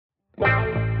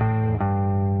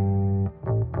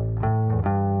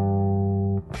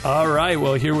All right,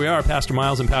 well, here we are, Pastor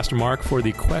Miles and Pastor Mark for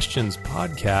the Questions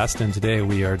Podcast, and today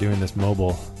we are doing the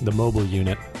mobile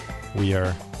unit. We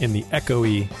are in the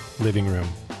echoey living room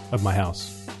of my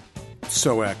house.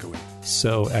 So echoey.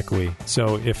 So echoey.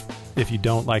 So if you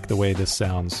don't like the way this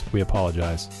sounds, we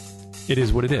apologize. It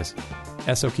is what it is.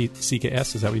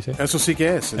 S-O-C-K-S, is that what you say?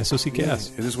 S-O-C-K-S. S-O-C-K-S.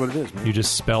 Yeah, it is what it is, man. You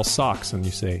just spell socks and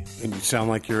you say... And you sound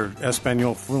like you're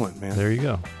Espanol fluent, man. There you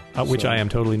go. Which I am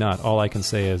totally not. All I can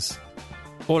say is,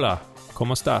 hola,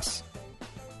 ¿cómo estás?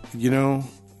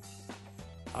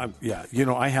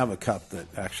 I have a cup that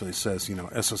actually says,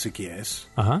 S-O-C-K-S.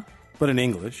 Uh-huh. But in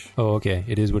English. Oh, okay.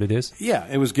 It is what it is? Yeah,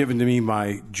 it was given to me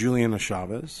by Juliana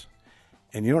Chavez.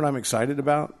 And you know what I'm excited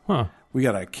about? Huh. We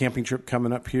got a camping trip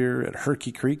coming up here at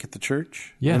Herky Creek at the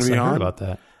church. Yes, I heard about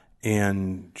that.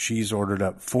 And she's ordered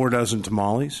up 4 dozen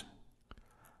tamales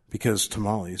because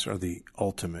tamales are the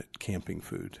ultimate camping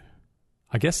food.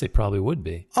 I guess they probably would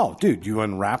be. Oh, dude, you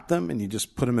unwrap them and you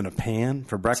just put them in a pan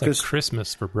for breakfast. It's like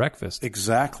Christmas for breakfast.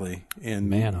 Exactly. And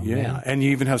man. And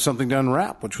you even have something to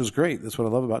unwrap, which was great. That's what I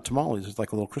love about tamales. It's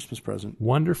like a little Christmas present.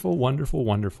 Wonderful, wonderful,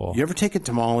 wonderful. You ever take a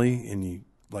tamale and you,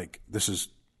 this is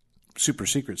super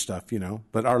secret stuff,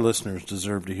 but our listeners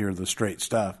deserve to hear the straight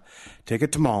stuff. Take a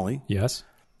tamale. Yes.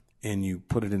 And you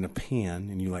put it in a pan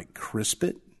and you crisp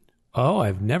it. Oh,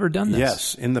 I've never done this.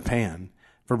 Yes, in the pan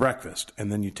for breakfast.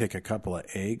 And then you take a couple of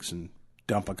eggs and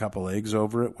dump a couple of eggs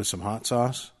over it with some hot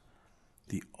sauce.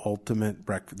 The ultimate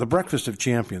breakfast. The breakfast of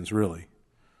champions, really.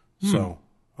 So,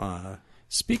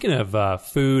 speaking of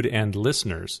food and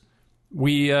listeners,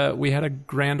 we had a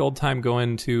grand old time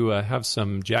going to have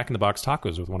some Jack in the Box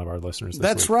tacos with one of our listeners this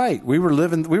That's week. right. We were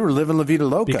living La Vida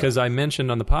Loca. Because I mentioned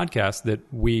on the podcast that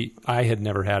I had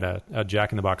never had a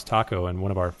Jack in the Box taco, and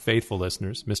one of our faithful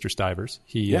listeners, Mr. Stivers,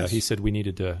 he said we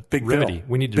needed to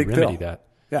remedy that.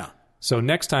 Yeah. So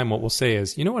next time what we'll say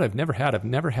is, you know what I've never had? I've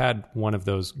never had one of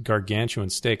those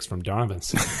gargantuan steaks from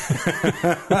Donovan's.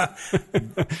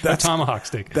 A tomahawk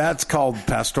steak. That's called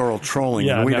pastoral trolling.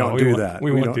 Yeah, we don't do that.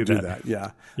 We won't do that.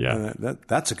 Yeah. Yeah.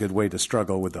 That's a good way to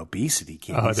struggle with obesity,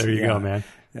 kids. Oh, there you go, man.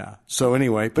 Yeah. So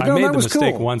anyway, but I made that the was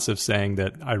mistake cool. once of saying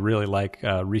that I really like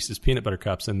Reese's peanut butter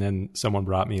cups, and then someone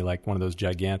brought me one of those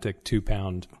gigantic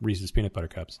 2-pound Reese's peanut butter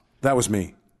cups. That was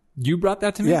me. You brought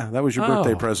that to me? Yeah, that was your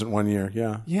birthday present one year.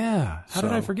 Yeah. Yeah. How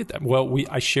did I forget that? Well,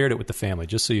 I shared it with the family,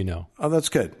 just so you know. Oh, that's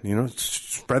good. It's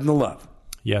spreading the love.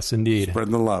 Yes, indeed.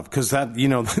 Spreading the love. Because that,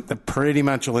 that pretty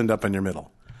much will end up in your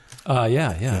middle.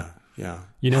 Yeah.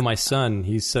 Yeah. My son,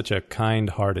 he's such a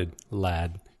kind-hearted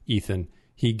lad, Ethan.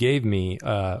 He gave me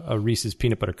a Reese's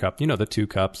peanut butter cup. The 2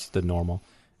 cups, the normal.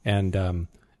 And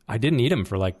I didn't eat them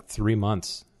for 3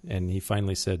 months. And he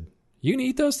finally said, "You can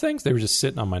eat those things?" They were just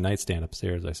sitting on my nightstand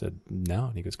upstairs. I said, "No."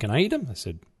 And he goes, "Can I eat them?" I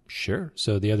said, "Sure."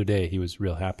 So the other day, he was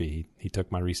real happy. He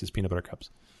took my Reese's peanut butter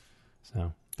cups.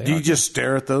 So do you just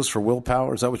stare at those for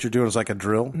willpower? Is that what you're doing? It's like a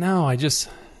drill? No, I just,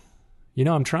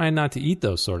 I'm trying not to eat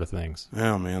those sort of things.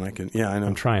 Oh, man, I know.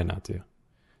 I'm trying not to.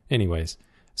 Anyways,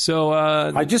 so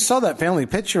I just saw that family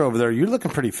picture over there. You're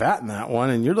looking pretty fat in that one,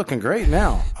 and you're looking great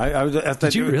now.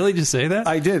 Did you really just say that?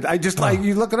 I did. I just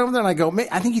you looking over there, and I go, man,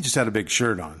 I think he just had a big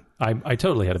shirt on. I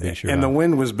totally had a big shirt on. And the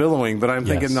wind was billowing, but I'm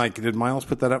thinking, did Miles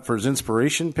put that up for his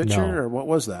inspiration picture, or what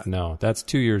was that? No, that's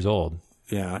 2 years old.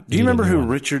 Yeah. Do you remember who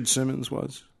Richard Simmons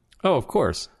was? Oh, of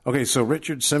course. Okay, so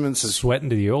Richard Simmons is sweating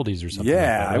to the oldies or something. Yeah, like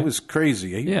that, right? it was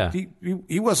crazy.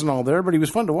 He wasn't all there, but he was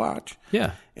fun to watch.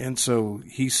 Yeah. And so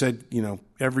he said,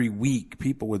 every week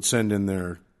people would send in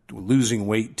their losing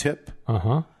weight tip.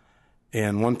 Uh-huh.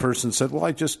 And one person said, well,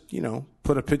 I just,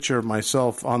 put a picture of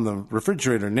myself on the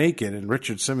refrigerator naked. And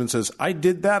Richard Simmons says, I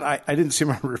did that. I didn't see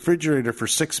my refrigerator for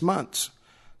 6 months.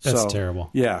 That's terrible.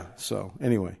 Yeah. So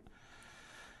anyway.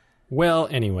 Well,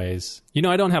 anyways,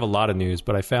 I don't have a lot of news,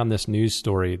 but I found this news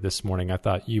story this morning. I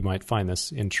thought you might find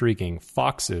this intriguing.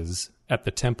 Foxes at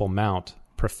the Temple Mount,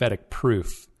 prophetic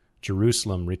proof,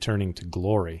 Jerusalem returning to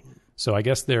glory. So I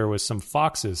guess there was some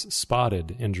foxes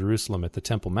spotted in Jerusalem at the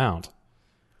Temple Mount.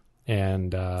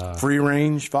 And free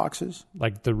range foxes?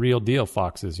 Like the real deal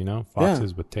foxes,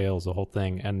 foxes with tails, the whole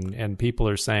thing. And people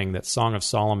are saying that Song of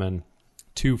Solomon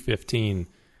 2:15,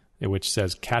 which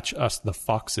says, "Catch us the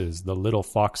foxes, the little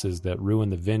foxes that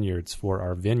ruin the vineyards, for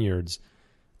our vineyards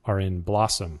are in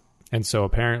blossom." And so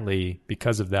apparently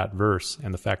because of that verse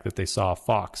and the fact that they saw a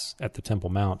fox at the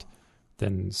Temple Mount,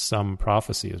 then some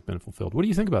prophecy has been fulfilled. What do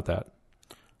you think about that?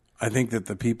 I think that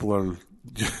the people are...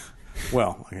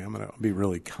 Well, I'm going to be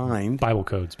really kind. Bible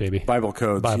codes, baby. Bible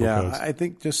codes. Codes. I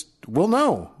think we'll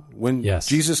know when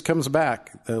Jesus comes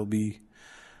back. There'll be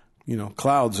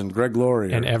clouds and Greg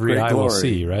Laurie. And every Greg eye will Laurie.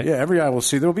 see, right? Yeah, every eye will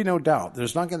see. There will be no doubt.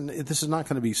 This is not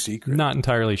going to be secret. Not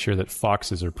entirely sure that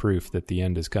foxes are proof that the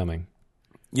end is coming.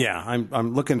 Yeah,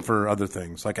 I'm looking for other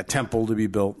things, like a temple to be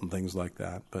built and things like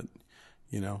that. But,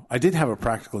 I did have a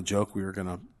practical joke we were going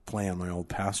to play on my old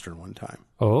pastor one time.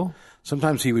 Oh?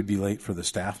 Sometimes he would be late for the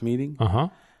staff meeting. Uh-huh.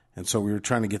 And so we were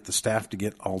trying to get the staff to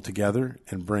get all together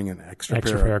and bring an extra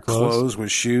pair of clothes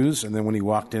with shoes. And then when he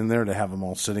walked in there, to have them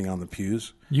all sitting on the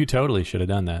pews. You totally should have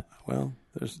done that. Well,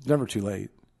 there's never too late.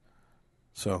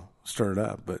 So stir it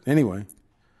up. But anyway,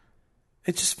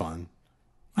 it's just fun.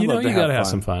 You got to have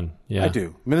some fun. Yeah, I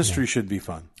do. Ministry should be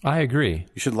fun. I agree.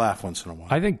 You should laugh once in a while.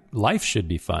 I think life should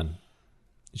be fun.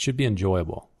 It should be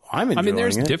enjoyable. I'm enjoying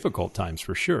there's it. difficult times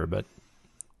for sure, but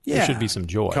there should be some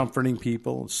joy. Comforting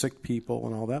people, sick people,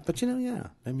 and all that. But,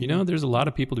 there's a lot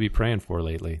of people to be praying for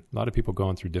lately. A lot of people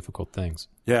going through difficult things.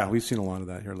 Yeah, we've seen a lot of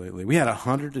that here lately. We had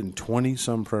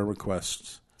 120-some prayer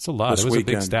requests. It's a lot. It was weekend.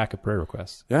 A big stack of prayer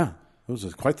requests. Yeah, it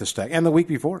was quite the stack. And the week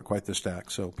before, quite the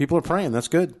stack. So people are praying. That's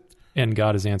good. And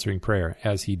God is answering prayer,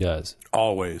 as he does.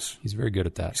 Always. He's very good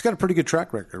at that. He's got a pretty good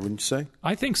track record, wouldn't you say?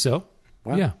 I think so.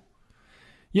 Wow. Yeah.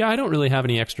 Yeah, I don't really have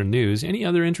any extra news. Any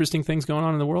other interesting things going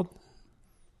on in the world?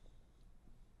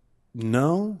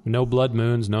 No. No blood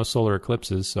moons, no solar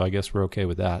eclipses, so I guess we're okay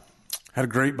with that. Had a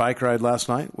great bike ride last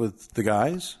night with the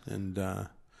guys, and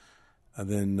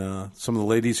then some of the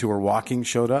ladies who were walking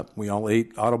showed up. We all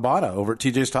ate Autobata over at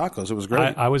TJ's Tacos. It was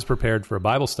great. I was prepared for a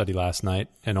Bible study last night,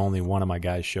 and only one of my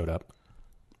guys showed up.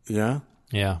 Yeah?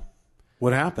 Yeah.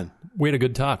 What happened? We had a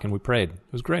good talk, and we prayed.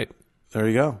 It was great. There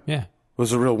you go. Yeah. It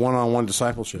was a real one-on-one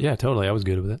discipleship. Yeah, totally. I was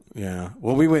good with it. Yeah.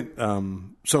 Well, we went,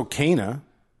 so Kana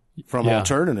from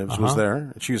Alternatives was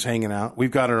there. She was hanging out. We've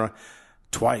got her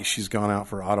twice. She's gone out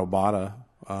for Autobata.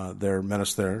 Met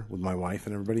us there with my wife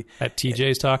and everybody. At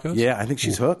TJ's Tacos? Yeah, I think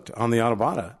she's hooked on the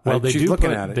Autobata. Well, she's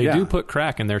looking at it. They do put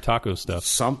crack in their taco stuff.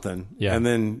 Something. Yeah. And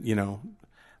then,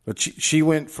 but she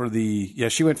went for the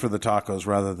tacos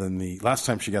rather than the last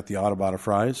time she got the Autobata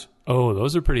fries. Oh,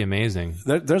 those are pretty amazing.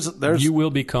 There's you will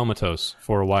be comatose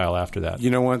for a while after that. You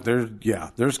know what?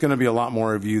 There's going to be a lot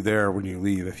more of you there when you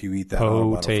leave if you eat that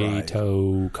Autobata fry.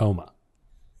 Potato coma.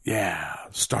 Yeah,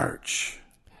 starch.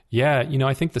 Yeah,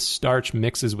 I think the starch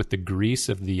mixes with the grease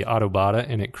of the Autobata,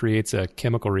 and it creates a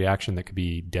chemical reaction that could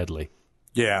be deadly.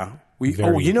 Yeah.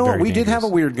 You know what? We did have a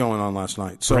weird going on last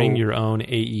night. So, bring your own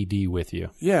AED with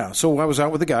you. Yeah. So I was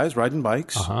out with the guys riding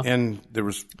bikes, and there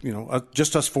was,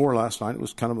 just us four last night. It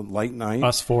was kind of a light night.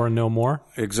 Us four and no more?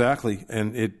 Exactly.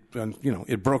 And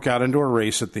it broke out into a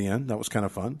race at the end. That was kind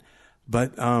of fun.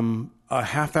 But a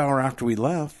half hour after we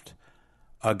left,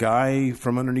 a guy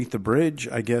from underneath the bridge,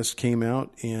 I guess, came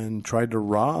out and tried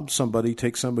to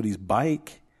take somebody's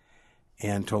bike,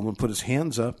 and told him to put his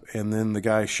hands up. And then the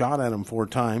guy shot at him 4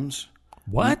 times.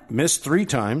 What? Missed 3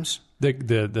 times.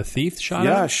 The thief shot at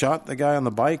him? Yeah, shot the guy on the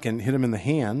bike and hit him in the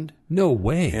hand. No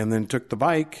way. And then took the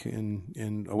bike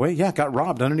and away. Yeah, got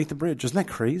robbed underneath the bridge. Isn't that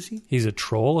crazy? He's a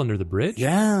troll under the bridge?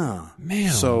 Yeah.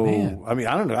 Man, so, man. I mean,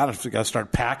 I don't know. I got to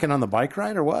start packing on the bike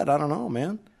ride or what? I don't know,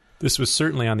 man. This was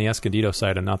certainly on the Escondido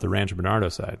side and not the Rancho Bernardo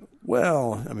side.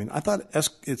 Well, I mean, I thought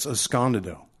it's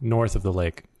Escondido. North of the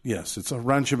lake. Yes, it's a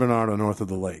Rancho Bernardo north of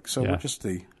the lake. So we're just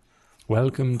the...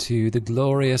 Welcome to the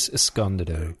glorious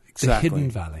Escondido, exactly. the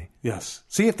hidden valley. Yes.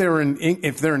 See, if they're in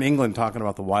England talking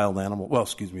about the wild animal,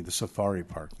 the safari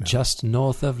park now. Just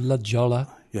north of La Jolla,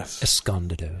 yes,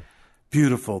 Escondido.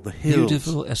 Beautiful, the hills.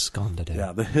 Beautiful Escondido.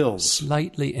 Yeah, the hills.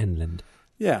 Slightly inland.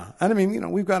 Yeah, and I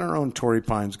mean, we've got our own Torrey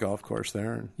Pines golf course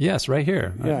there. Yes, right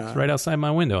here. Yeah. It's right outside my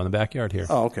window in the backyard here.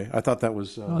 Oh, okay. I thought that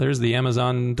was... there's the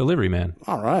Amazon delivery man.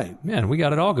 All right. Man, we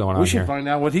got it all going on We should here. find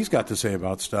out what he's got to say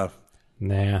about stuff.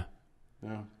 Nah.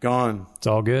 Yeah. Gone. It's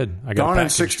all good. I got Gone in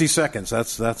 60 seconds.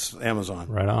 That's Amazon.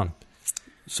 Right on.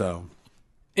 So.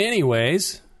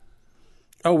 Anyways.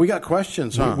 Oh, we got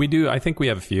questions, huh? We do. I think we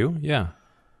have a few. Yeah.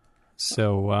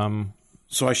 So.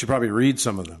 So I should probably read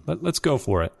some of them. Let's go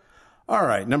for it. All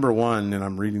right. Number 1, and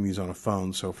I'm reading these on a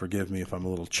phone, so forgive me if I'm a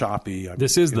little choppy.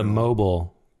 This is the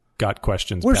mobile Got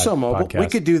Questions. We're so mobile. Podcast. We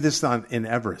could do this in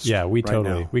Everest. Yeah, we right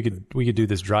totally. Now. We could do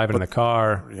this driving in the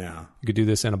car. Yeah. You could do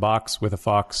this in a box with a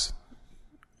fox.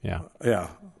 Yeah. Yeah.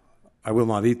 I will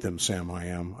not eat them, Sam.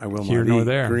 I will Here not nor eat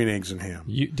there. green eggs and ham.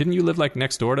 Didn't you live like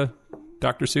next door to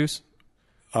Dr. Seuss?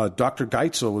 Dr.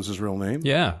 Geitzel was his real name.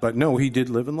 Yeah. But no, he did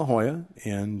live in La Jolla,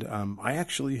 and I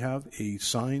actually have a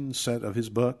signed set of his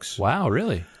books. Wow,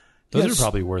 really? Those Yes. are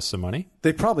probably worth some money.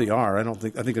 They probably are. I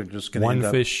think they're just going to end One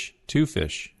up... fish, 2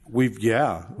 fish.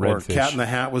 Or fish, Cat in the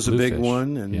Hat was a blue big fish.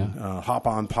 one, and Yeah. Hop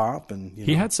on Pop. And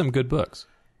He had some good books.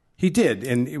 He did,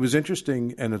 and it was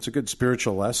interesting, and it's a good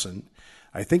spiritual lesson.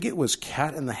 I think it was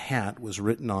Cat in the Hat was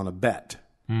written on a bet.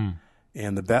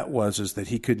 And the bet is that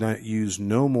he could not use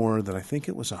no more than, I think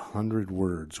it was 100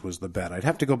 words was the bet. I'd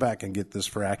have to go back and get this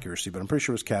for accuracy, but I'm pretty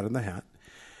sure it was Cat in the Hat.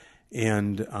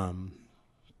 And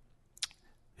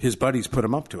his buddies put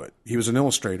him up to it. He was an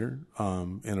illustrator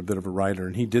and a bit of a writer,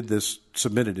 and he did this,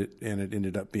 submitted it, and it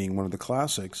ended up being one of the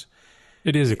classics.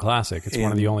 It is a classic. It's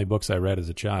one of the only books I read as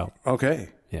a child. Okay.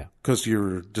 Yeah. Because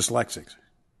you're dyslexic.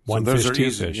 One so fish, those are two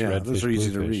easy. fish, Yeah, red those fish, are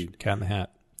easy blue to fish, read. Cat in the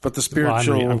Hat. But the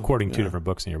spiritual... Well, I'm quoting two different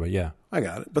books in here, but yeah. I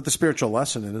got it. But the spiritual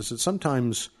lesson is that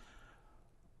sometimes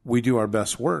we do our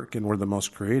best work and we're the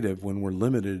most creative when we're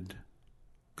limited.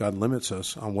 God limits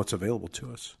us on what's available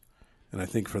to us. And I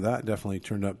think for that, definitely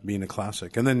turned up being a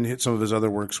classic. And then some of his other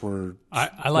works were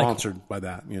sponsored by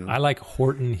that. You know, I like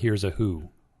Horton Hears a Who.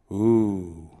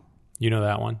 Ooh. You know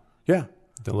that one? Yeah.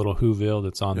 The little Whoville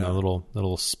that's on the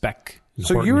little speck.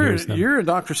 So you're a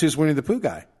Dr. Seuss Winnie the Pooh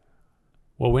guy.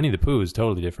 Well, Winnie the Pooh is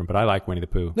totally different, but I like Winnie the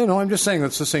Pooh. No, I'm just saying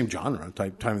that's the same genre,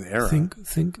 time of the era.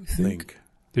 Think.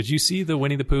 Did you see the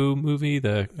Winnie the Pooh movie?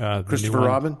 The Christopher new one?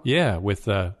 Robin? Yeah, with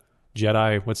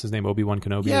Jedi. What's his name? Obi-Wan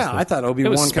Kenobi. Yeah, I thought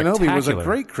Obi-Wan Kenobi was a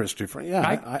great Christopher.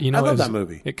 Yeah, I love that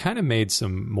movie. It kind of made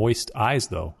some moist eyes,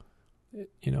 though. It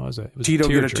was Tito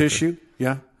get a tearjerker. Tissue?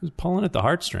 Yeah. It was pulling at the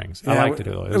heartstrings. Yeah, I liked it.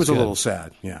 It was a little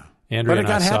sad, yeah. Andrea but it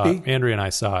got happy. Andrea and I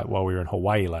saw it while we were in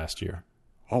Hawaii last year.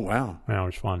 Oh, wow. Yeah, it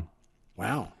was fun.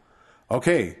 Wow.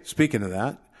 Okay, speaking of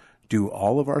that, do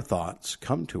all of our thoughts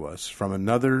come to us from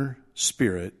another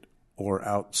spirit or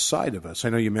outside of us? I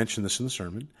know you mentioned this in the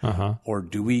sermon. Or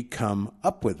do we come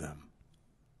up with them?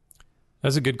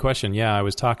 That's a good question. Yeah, I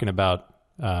was talking about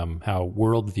how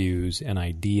worldviews and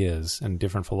ideas and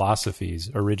different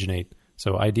philosophies originate.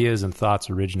 So ideas and thoughts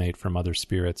originate from other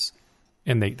spirits.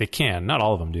 And they can. Not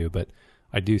all of them do, but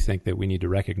I do think that we need to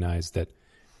recognize that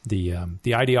the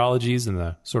ideologies and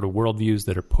the sort of worldviews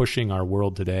that are pushing our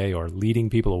world today or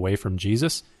leading people away from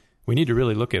Jesus, we need to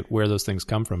really look at where those things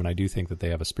come from. And I do think that they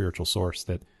have a spiritual source,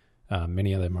 that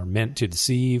many of them are meant to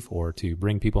deceive or to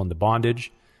bring people into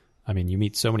bondage. I mean, you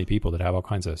meet so many people that have all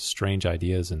kinds of strange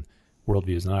ideas and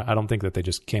worldviews, and I don't think that they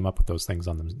just came up with those things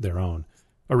on their own.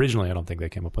 Originally, I don't think they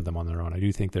came up with them on their own. I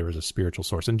do think there was a spiritual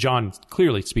source. And John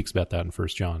clearly speaks about that in 1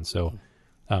 John. So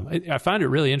I found it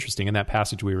really interesting in that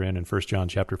passage we were in 1 John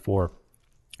chapter 4,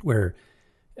 where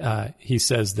he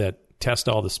says that test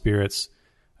all the spirits,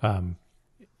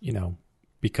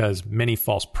 because many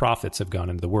false prophets have gone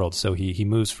into the world. So he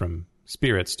moves from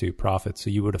spirits to prophets. So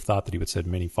you would have thought that he would have said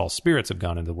many false spirits have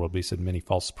gone into the world, but he said many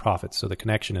false prophets. So the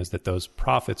connection is that those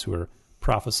prophets who are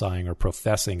prophesying or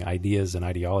professing ideas and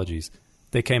ideologies,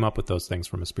 they came up with those things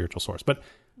from a spiritual source. But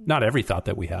not every thought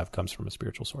that we have comes from a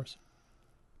spiritual source.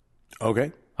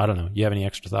 Okay. I don't know. You have any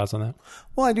extra thoughts on that?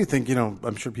 Well, I do think,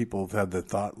 I'm sure people have had the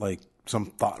thought, like some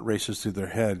thought races through their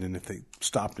head, and if they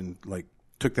stopped and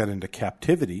took that into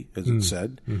captivity, as it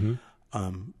said, and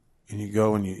you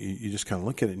go and you just kind of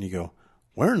look at it and you go,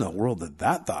 where in the world did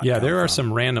that thought come there are from?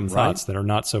 some random thoughts that are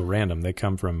not so random. They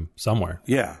come from somewhere.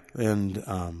 Yeah. And,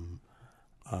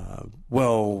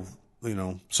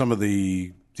 some of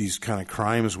these kind of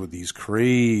crimes with these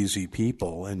crazy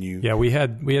people, and we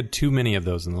had too many of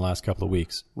those in the last couple of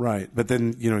weeks. Right. But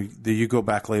then, you go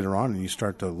back later on and you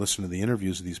start to listen to the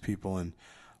interviews of these people, and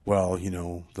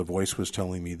the voice was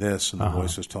telling me this and the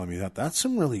voice was telling me that. That's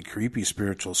some really creepy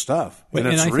spiritual stuff. And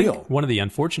it's real. Think one of the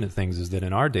unfortunate things is that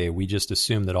in our day, we just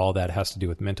assume that all that has to do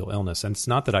with mental illness. And it's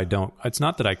not that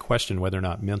I question whether or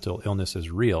not mental illness is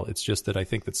real. It's just that I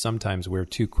think that sometimes we're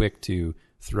too quick to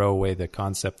throw away the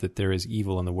concept that there is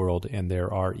evil in the world and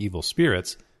there are evil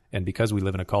spirits. And because we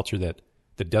live in a culture that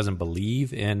doesn't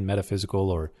believe in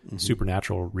metaphysical or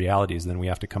supernatural realities, then we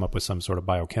have to come up with some sort of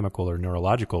biochemical or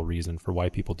neurological reason for why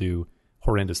people do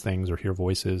horrendous things or hear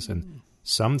voices. And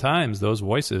sometimes those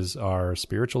voices are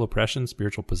spiritual oppression,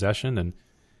 spiritual possession. And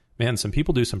man, some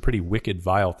people do some pretty wicked,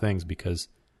 vile things because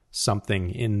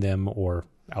something in them or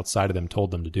outside of them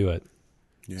told them to do it.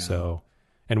 Yeah. So,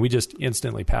 and we just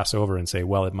instantly pass over and say,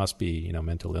 well, it must be,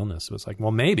 mental illness. So it's like,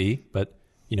 well, maybe, but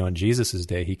in Jesus'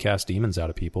 day, he cast demons out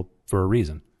of people for a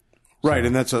reason. Right,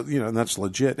 and that's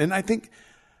legit. And I think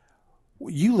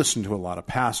you listen to a lot of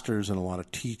pastors and a lot of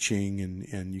teaching,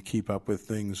 and you keep up with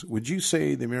things. Would you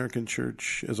say the American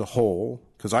church as a whole,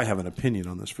 because I have an opinion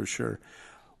on this for sure,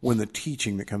 when the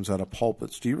teaching that comes out of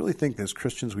pulpits, do you really think as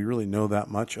Christians we really know that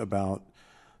much about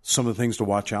some of the things to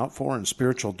watch out for and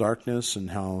spiritual darkness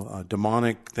and how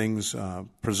demonic things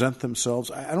present themselves?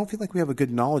 I don't feel like we have a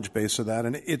good knowledge base of that.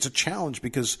 And it's a challenge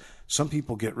because some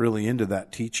people get really into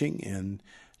that teaching and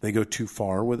they go too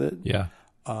far with it. Yeah.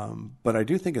 But I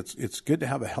do think it's good to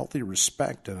have a healthy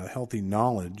respect and a healthy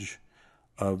knowledge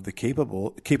of the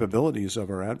capabilities of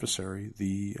our adversary,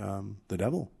 the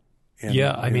devil. And,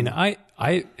 I mean,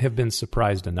 I have been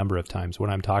surprised a number of times when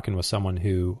I'm talking with someone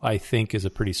who I think is a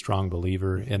pretty strong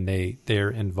believer, and they're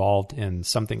involved in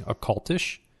something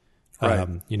occultish. Right.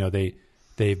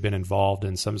 They've been involved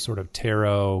in some sort of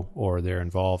tarot, or they're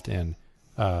involved in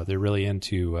they're really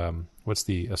into what's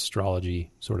the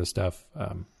astrology sort of stuff,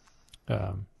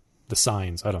 the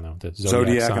signs. I don't know, the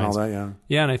zodiac signs and all that. Yeah.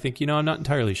 Yeah, and I think I'm not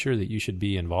entirely sure that you should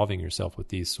be involving yourself with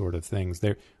these sort of things.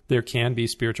 There can be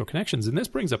spiritual connections, and this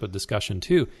brings up a discussion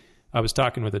too. I was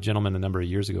talking with a gentleman a number of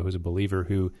years ago who's a believer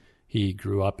who he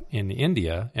grew up in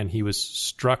India, and he was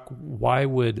struck, why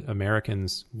would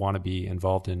Americans want to be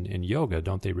involved in yoga?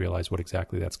 Don't they realize what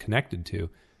exactly that's connected to?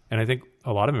 And I think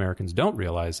a lot of Americans don't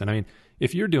realize. And I mean,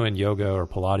 if you're doing yoga or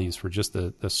Pilates for just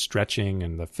the stretching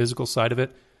and the physical side of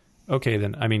it, okay,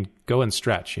 then, I mean, go and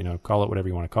stretch, call it whatever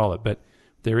you want to call it. But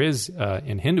there is,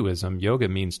 in Hinduism, yoga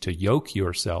means to yoke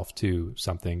yourself to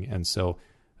something. And so,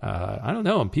 I don't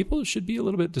know, and people should be a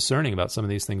little bit discerning about some of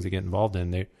these things they get involved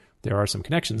in. There are some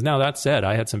connections. Now, that said,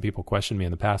 I had some people question me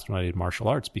in the past when I did martial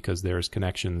arts, because there's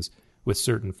connections with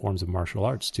certain forms of martial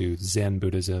arts to Zen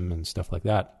Buddhism and stuff like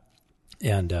that.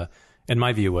 And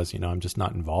my view was, I'm just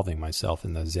not involving myself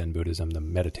in the Zen Buddhism, the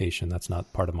meditation. That's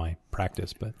not part of my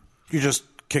practice. But you're just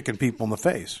kicking people in the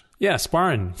face. Yeah,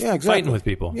 sparring. Yeah, exactly. Fighting with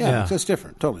people. Yeah, it's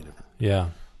different. Totally different. Yeah.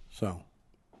 So,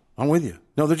 I'm with you.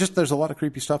 No, there's a lot of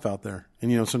creepy stuff out there.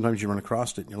 And, sometimes you run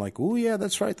across it and you're like, oh, yeah,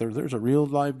 that's right. There's a real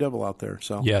live devil out there.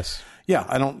 So, yes.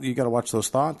 Yeah, you got to watch those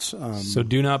thoughts. So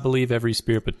do not believe every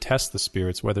spirit, but test the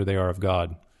spirits, whether they are of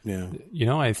God. Yeah.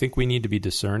 I think we need to be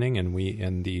discerning,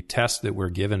 and the test that we're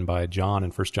given by John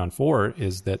in 1 John 4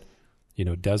 is that,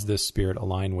 does this spirit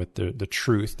align with the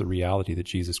truth, the reality that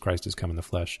Jesus Christ has come in the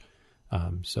flesh?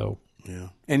 Yeah.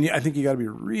 And I think you got to be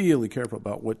really careful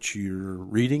about what you're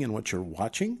reading and what you're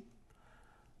watching.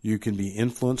 You can be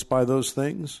influenced by those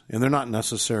things, and they're not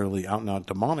necessarily out and out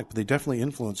demonic, but they definitely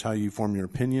influence how you form your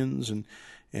opinions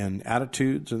and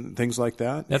attitudes and things like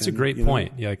that. That's a great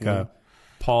point.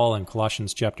 Paul in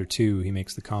Colossians chapter 2, he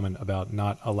makes the comment about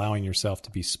not allowing yourself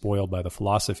to be spoiled by the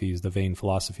philosophies, the vain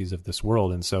philosophies of this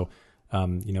world. And so,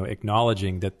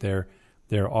 acknowledging that there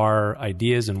are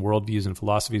ideas and worldviews and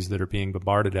philosophies that are being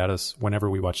bombarded at us whenever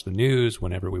we watch the news,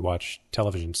 whenever we watch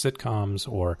television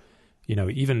sitcoms, or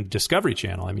even Discovery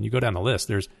Channel. I mean, you go down the list,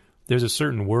 there's a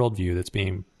certain worldview that's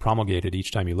being promulgated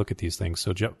each time you look at these things.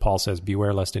 So Paul says,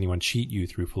 beware lest anyone cheat you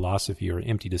through philosophy or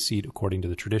empty deceit according to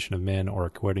the tradition of men or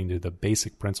according to the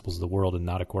basic principles of the world and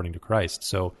not according to Christ.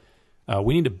 So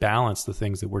we need to balance the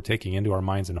things that we're taking into our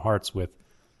minds and hearts with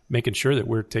making sure that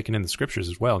we're taking in the scriptures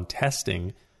as well and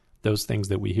testing those things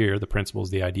that we hear, the principles,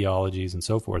 the ideologies, and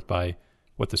so forth, by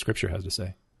what the scripture has to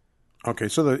say. Okay,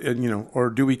 so or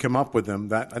do we come up with them?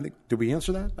 Did we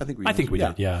answer that? I think we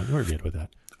did. Yeah, we're good with that.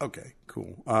 Okay,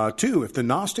 cool. 2, if the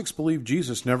Gnostics believed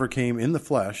Jesus never came in the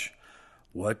flesh,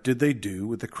 what did they do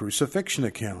with the crucifixion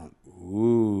account?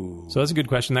 Ooh. So that's a good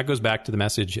question. That goes back to the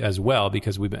message as well,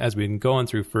 because as we've been going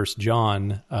through 1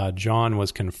 John, John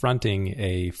was confronting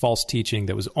a false teaching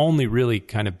that was only really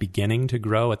kind of beginning to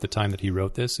grow at the time that he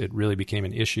wrote this. It really became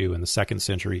an issue in the 2nd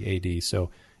century AD, so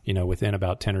within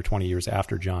about 10 or 20 years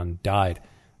after John died.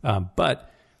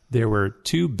 But there were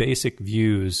 2 basic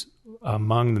views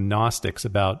among the Gnostics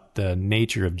about the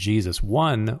nature of Jesus.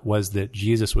 One was that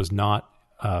Jesus was not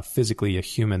physically a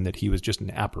human, that he was just an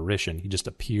apparition. He just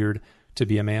appeared to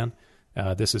be a man.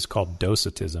 This is called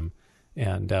Docetism.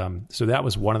 And so that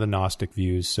was one of the Gnostic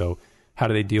views. So how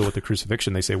do they deal with the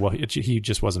crucifixion? They say, well, he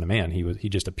just wasn't a man. He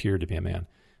just appeared to be a man.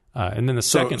 And then the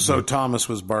second... So Thomas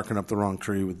was barking up the wrong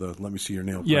tree with the, let me see your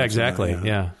nail. Yeah, exactly.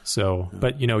 Yeah. So,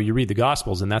 but you read the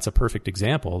Gospels, and that's a perfect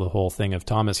example. The whole thing of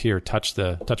Thomas, here, touch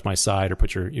my side, or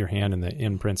put your hand in the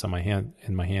imprints on my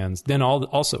hands. Then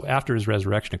also after his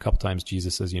resurrection, a couple times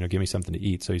Jesus says, give me something to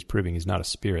eat. So he's proving he's not a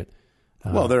spirit.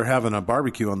 Well, they're having a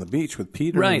barbecue on the beach with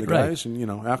Peter and the guys,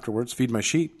 and afterwards, feed my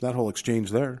sheep. That whole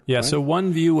exchange there. Yeah. Right? So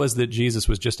one view was that Jesus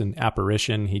was just an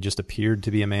apparition; he just appeared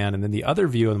to be a man. And then the other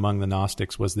view among the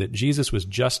Gnostics was that Jesus was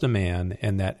just a man,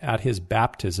 and that at his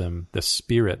baptism, the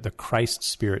Spirit, the Christ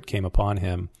Spirit, came upon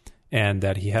him, and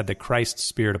that he had the Christ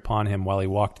Spirit upon him while he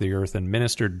walked the earth and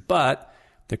ministered. But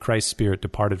the Christ Spirit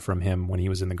departed from him when he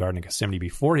was in the Garden of Gethsemane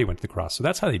before he went to the cross. So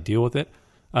that's how they deal with it.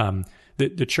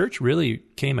 The church really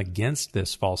came against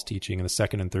this false teaching in the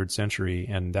 2nd and 3rd century,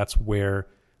 and that's where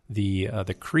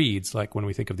the creeds, like when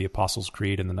we think of the Apostles'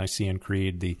 Creed and the Nicene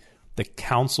Creed, the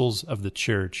councils of the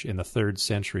church in the 3rd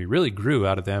century really grew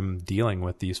out of them dealing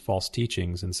with these false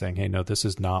teachings and saying, hey, no, this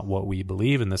is not what we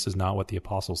believe, and this is not what the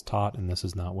apostles taught, and this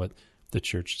is not what the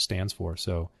church stands for.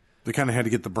 So They kind of had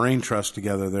to get the brain trust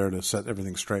together there to set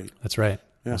everything straight. That's right.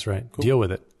 Yeah, That's right. cool. Deal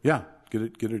with it. Yeah, get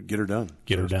her done.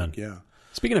 Get her done. Yeah.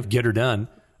 Speaking of get her done,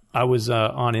 I was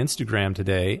on Instagram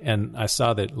today, and I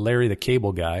saw that Larry the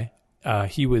Cable Guy,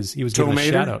 he was giving a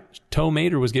shout out. Toe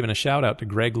Mater was giving a shout out to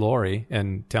Greg Laurie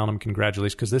and telling him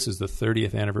congratulations because this is the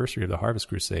 30th anniversary of the Harvest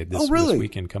Crusade this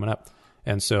weekend coming up.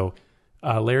 And so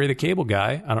Larry the Cable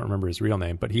Guy, I don't remember his real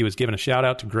name, but he was giving a shout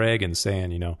out to Greg and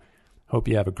saying, hope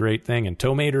you have a great thing. And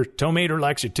Toe Mater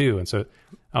likes you too. And so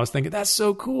I was thinking, that's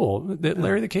so cool that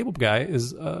Larry the Cable Guy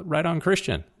is right on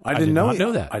Christian. I did not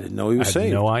know that. I didn't know he was saved. I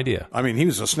had no idea. I mean, he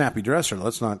was a snappy dresser.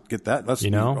 Let's not get that. Let's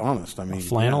be honest. I mean, a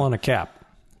flannel and a cap.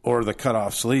 Or the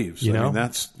cut-off sleeves. I mean,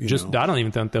 that's... I don't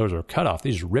even think those are cut off.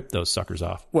 They just rip those suckers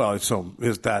off. Well,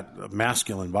 is that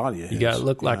masculine body of his. You got to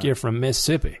look like you're from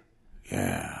Mississippi.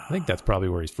 Yeah. I think that's probably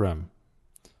where he's from.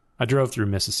 I drove through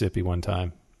Mississippi one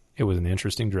time. It was an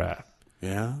interesting drive.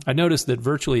 Yeah? I noticed that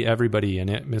virtually everybody in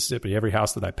Mississippi, every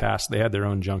house that I passed, they had their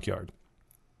own junkyard.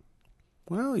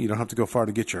 Well, you don't have to go far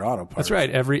to get your auto parts. That's right.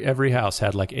 Every house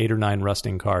had like 8 or 9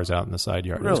 rusting cars out in the side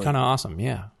yard. Really? It was kind of awesome.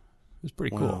 Yeah. It was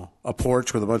pretty cool. A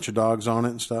porch with a bunch of dogs on it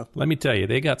and stuff. Let me tell you,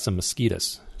 they got some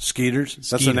mosquitoes. Skeeters?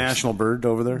 That's a national bird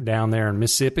over there? Down there in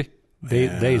Mississippi.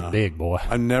 They's big, boy.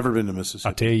 I've never been to Mississippi.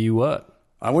 I'll tell you what.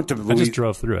 I went to I just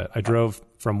drove through it. I drove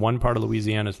from one part of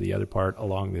Louisiana to the other part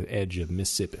along the edge of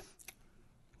Mississippi.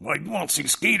 Well, you want to see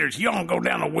skeeters, you don't go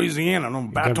down to Louisiana.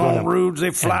 On Baton Rouge, they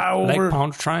fly over. Lake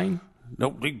Pontchartrain?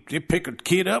 Nope, they pick a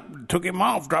kid up, took him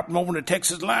off, dropped him over the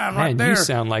Texas line right Man, there. You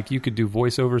sound like you could do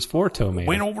voiceovers for Toe Mater.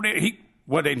 Went over there.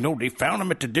 They found him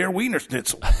at the Der Wiener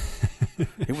Schnitzel.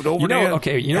 He was over there.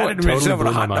 Okay, you know what totally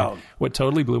blew my mind? What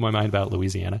totally blew my mind about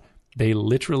Louisiana? They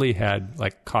literally had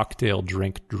like cocktail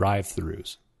drink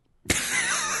drive-thrus.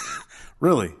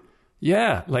 Really?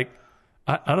 Yeah, like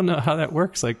I don't know how that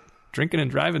works. Like drinking and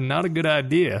driving, not a good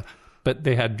idea. But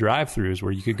they had drive-thrus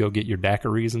where you could go get your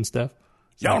daiquiris and stuff.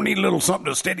 Y'all need a little something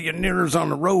to steady your nerves on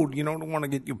the road. Don't want to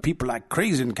get you people like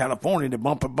crazy in California to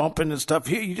bumping and stuff.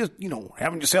 Here, you just,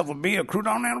 having yourself a beer, cruise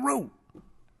on down the road.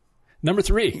 Number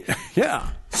 3. Yeah.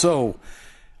 So,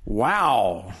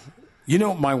 wow.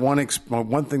 My one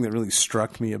thing that really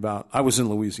struck me about, I was in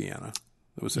Louisiana.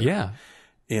 Yeah.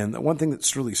 And the one thing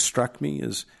that's really struck me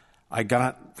is I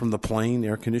got from the plane,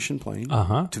 air-conditioned plane,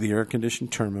 to the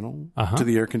air-conditioned terminal, to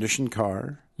the air-conditioned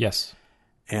car. Yes.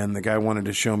 And the guy wanted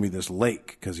to show me this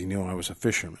lake because he knew I was a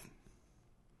fisherman.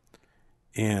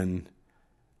 And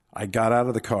I got out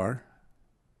of the car,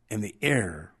 and the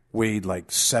air weighed like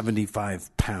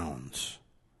 75 pounds.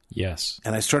 Yes.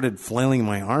 And I started flailing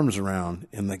my arms around,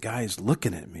 and the guy's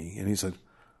looking at me, and he said,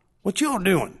 "What y'all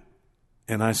doing?"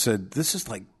 And I said, "This is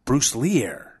like Bruce Lee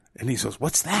air." And he says,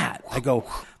 "What's that?" I go,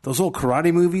 "Those old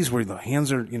karate movies where the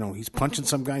hands are, he's punching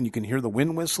some guy, and you can hear the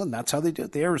wind whistling. That's how they do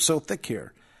it. The air is so thick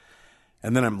here."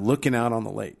 And then I'm looking out on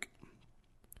the lake,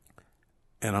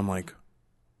 and I'm like,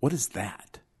 what is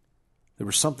that? There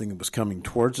was something that was coming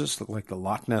towards us, looked like the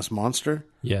Loch Ness Monster.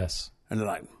 Yes. And they're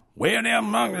like, where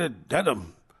down that's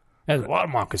a water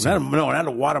moccasin. That's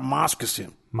a water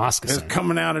moccasin. Moccasin. It's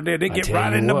coming out of there. They get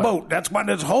right in the boat. That's why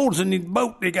there's holes in the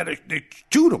boat. They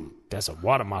shoot them. That's a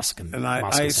water moccasin. And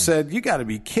I said, you got to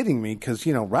be kidding me, because,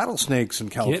 rattlesnakes in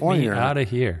California Get me out of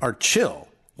here. Are chill.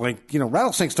 Like,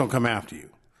 rattlesnakes don't come after you.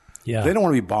 Yeah. They don't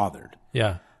want to be bothered.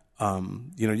 Yeah.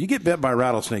 You get bit by a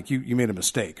rattlesnake, you made a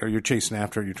mistake, or you're chasing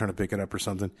after it, you're trying to pick it up or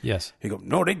something. Yes. You go,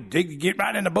 no, they get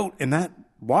right in the boat. And that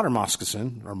water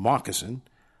moccasin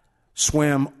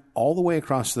swam all the way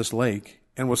across this lake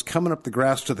and was coming up the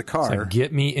grass to the car. Like,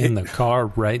 get me in the car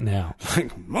right now.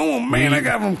 Like, oh, man, I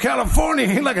got from California.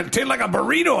 He like a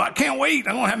burrito. I can't wait.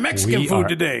 I'm going to have Mexican food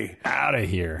today. Out of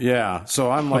here. Yeah. So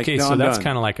I'm like, okay, so that's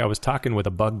kind of like I was talking with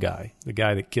a bug guy, the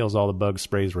guy that kills all the bug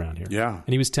sprays around here. Yeah. And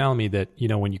he was telling me that,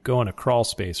 when you go in a crawl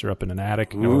space or up in an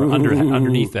attic or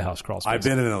underneath the house crawl space. I've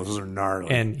been in those. Those are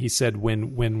gnarly. And he said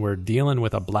when we're dealing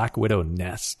with a black widow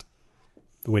nest,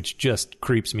 which just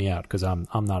creeps me out because I'm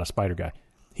not a spider guy.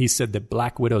 He said that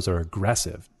black widows are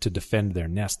aggressive to defend their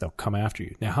nest. They'll come after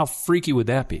you. Now, how freaky would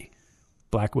that be?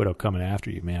 Black widow coming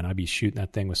after you, man. I'd be shooting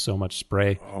that thing with so much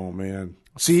spray. Oh, man.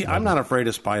 See, I'm not afraid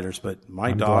of spiders, but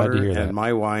my daughter and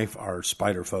my wife are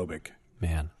spider phobic.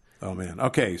 Man. Oh, man.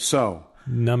 Okay, so.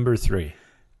 Number 3.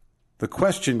 The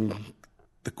question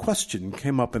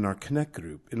came up in our Connect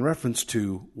group in reference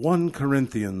to 1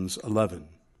 Corinthians 11.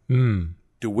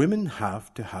 Do women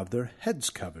have to have their heads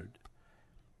covered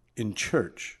in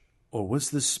church, or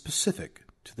was this specific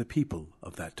to the people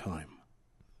of that time?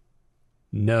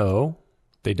 No,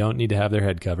 they don't need to have their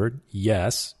head covered.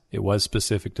 Yes, it was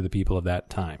specific to the people of that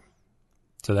time.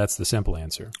 So that's the simple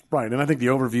answer. Right, and I think the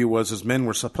overview was as men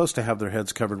were supposed to have their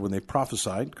heads covered when they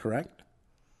prophesied, correct?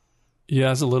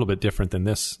 Yeah, it's a little bit different than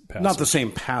this passage. Not the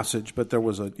same passage, but there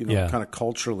was a, kind of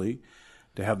culturally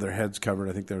to have their heads covered.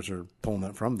 I think those are pulling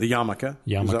that from. The yarmulke.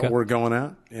 Is that what we're going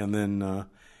at? And then,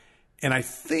 and I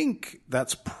think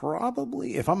that's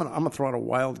probably, if I'm gonna throw out a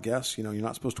wild guess, you're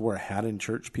not supposed to wear a hat in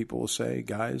church, people will say,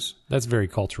 guys. That's very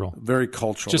cultural. Very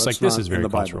cultural. Just that's like this is very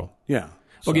cultural. Bible. Yeah.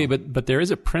 So. Okay, but there is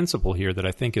a principle here that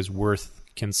I think is worth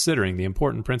considering, the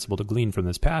important principle to glean from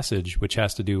this passage, which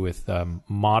has to do with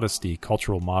modesty,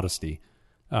 cultural modesty.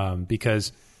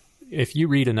 Because if you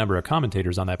read a number of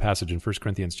commentators on that passage in 1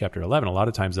 Corinthians chapter 11, a lot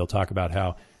of times they'll talk about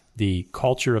how the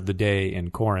culture of the day in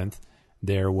Corinth,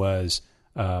 there was,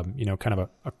 kind of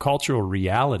a cultural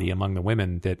reality among the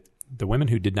women that the women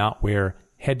who did not wear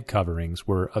head coverings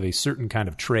were of a certain kind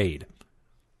of trade,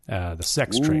 the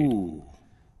sex trade.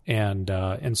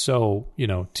 And so,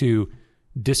 to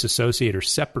disassociate or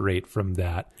separate from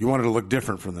that. You wanted to look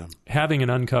different from them. Having an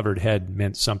uncovered head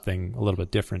meant something a little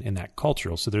bit different in that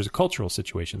cultural. So there's a cultural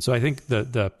situation. So I think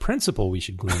the principle we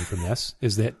should glean from this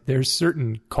is that there's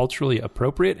certain culturally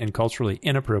appropriate and culturally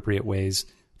inappropriate ways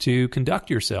to conduct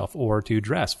yourself or to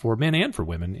dress for men and for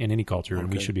women in any culture,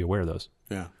 and we should be aware of those.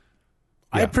 Yeah.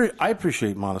 I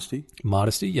appreciate modesty.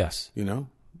 Modesty, yes.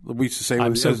 We used to say,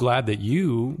 I'm so glad that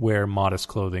you wear modest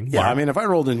clothing. Yeah, Mark. I mean, if I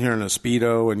rolled in here in a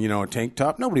Speedo and, a tank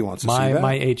top, nobody wants to see that.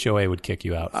 My HOA would kick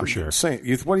you out for sure.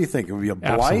 What do you think? It would be a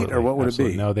blight Absolutely. or what would it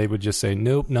be? No, they would just say,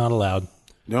 nope, not allowed.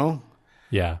 No?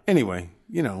 Yeah. Anyway,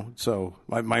 so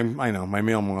I know my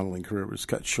male modeling career was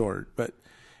cut short, but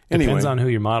anyway. Depends on who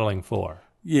you're modeling for.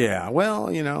 Yeah, well,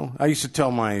 I used to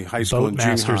tell my high school and junior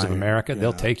high. Masters of America,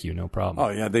 they'll take you, no problem. Oh,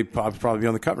 yeah, they'd probably be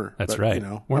on the cover. That's right.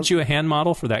 Weren't you a hand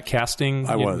model for that casting?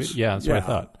 I was. Yeah, that's what I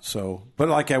thought. So, but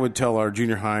like I would tell our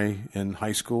junior high and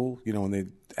high school, when they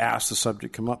asked the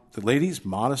subject come up, the ladies,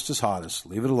 modest is hottest.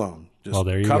 Leave it alone. Just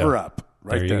there you cover go. up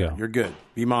right there. You're good.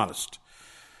 Be modest.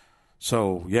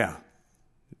 So, yeah.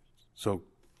 So,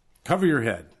 cover your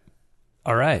head.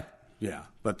 All right. Yeah,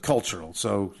 but cultural.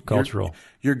 So cultural.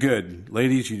 You're good,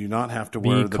 ladies. You do not have to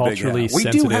wear the culturally big hat.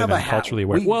 sensitive We do have a and hat. culturally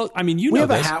aware. Well, I mean, we have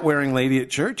a hat wearing lady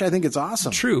at church. I think it's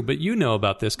awesome. True, but you know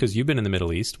about this because you've been in the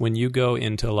Middle East. When you go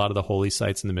into a lot of the holy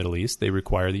sites in the Middle East, they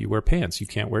require that you wear pants. You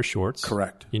can't wear shorts.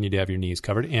 Correct. You need to have your knees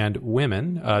covered. And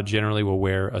women generally will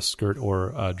wear a skirt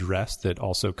or a dress that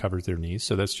also covers their knees.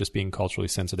 So that's just being culturally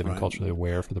sensitive and culturally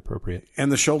aware for the appropriate.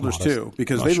 And the shoulders too,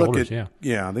 because they look at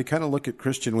they kind of look at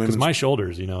Christian women. Because my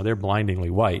shoulders, they're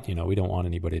blindingly white. We don't want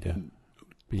anybody to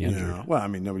be injured. Yeah. Well, I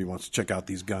mean, nobody wants to check out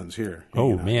these guns here.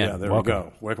 Oh, man. Yeah, there we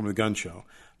go. Welcome to the gun show.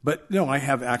 But, I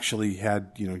have actually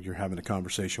had, you're having a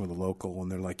conversation with a local,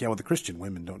 and they're like, the Christian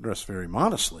women don't dress very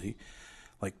modestly,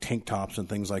 like tank tops and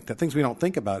things like that, things we don't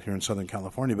think about here in Southern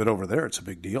California, but over there it's a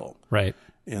big deal. Right.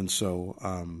 And so,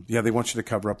 they want you to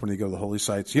cover up when you go to the holy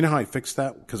sites. You know how I fixed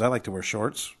that? Because I like to wear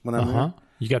shorts when I'm there.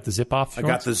 You got the zip-off shorts?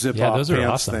 I got the zip-off Yeah, those are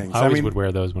pants awesome. things. I always would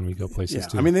wear those when we go places,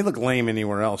 too. I mean, they look lame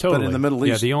anywhere else, Totally. but in the Middle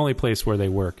East... Yeah, the only place where they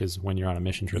work is when you're on a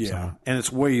mission trip somewhere. And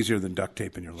it's way easier than duct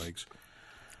taping your legs.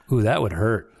 Ooh, that would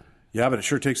hurt. Yeah, but it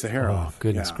sure takes the hair off.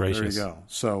 Goodness gracious. There you go.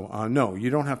 So, no,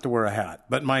 you don't have to wear a hat.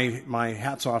 But my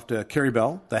hat's off to Carrie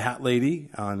Bell, the hat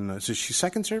lady. Is she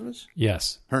second service?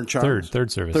 Yes. Her and Charles.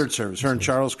 Third service. Third service. Her and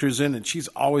Charles cruise in, and she's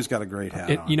always got a great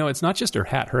hat on. It's not just her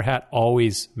hat. Her hat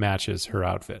always matches her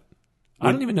outfit.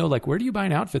 I don't even know, where do you buy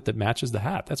an outfit that matches the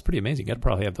hat? That's pretty amazing. You got to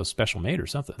probably have those special made or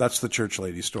something. That's the church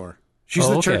lady store. She's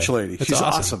the church lady. That's She's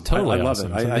awesome. Totally I love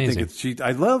awesome. it. I think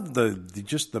I love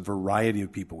just the variety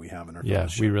of people we have in our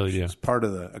fellowship. Yeah, we really do. It's part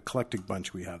of the eclectic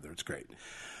bunch we have there. It's great.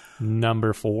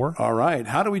 Number 4. All right.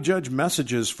 How do we judge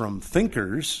messages from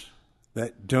thinkers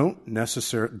that don't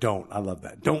necessarily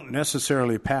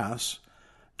pass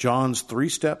John's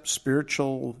 3-step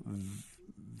spiritual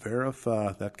verification?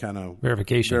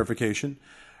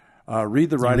 Read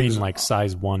the writings. Reading like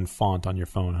size 1 font on your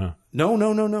phone, huh?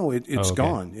 No. It's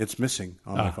gone. It's missing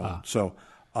on my phone. So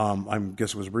I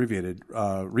guess it was abbreviated.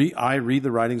 I read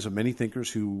the writings of many thinkers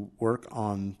who work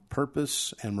on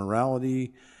purpose and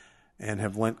morality and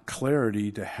have lent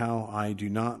clarity to how I do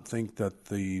not think that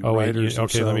the writers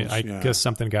themselves... I guess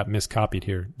something got miscopied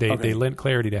here. They lent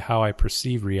clarity to how I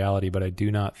perceive reality, but I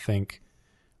do not think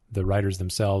the writers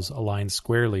themselves align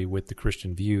squarely with the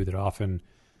Christian view that often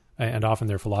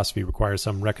their philosophy requires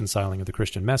some reconciling of the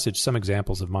Christian message. Some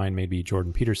examples of mine may be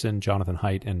Jordan Peterson, Jonathan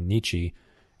Haidt, and Nietzsche.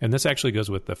 And this actually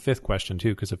goes with the 5th question,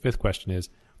 too, because the 5th question is,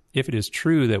 if it is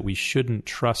true that we shouldn't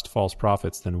trust false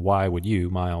prophets, then why would you,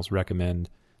 Miles, recommend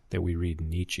that we read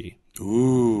Nietzsche?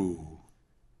 Ooh.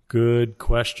 Good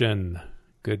question.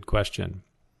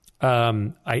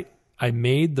 I I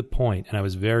made the point, and I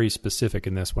was very specific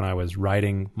in this when I was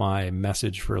writing my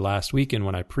message for last week and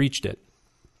when I preached it,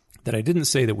 that I didn't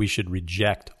say that we should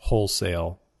reject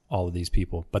wholesale all of these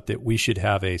people, but that we should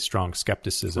have a strong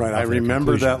skepticism. Right. Of I their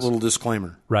remember that conclusions. little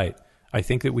disclaimer. Right. I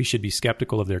think that we should be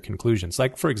skeptical of their conclusions.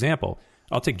 Like, for example,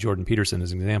 I'll take Jordan Peterson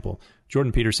as an example.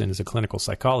 Jordan Peterson is a clinical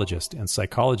psychologist, and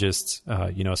psychologists,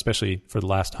 especially for the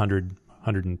last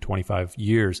 125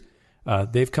 years,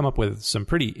 they've come up with some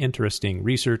pretty interesting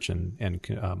research and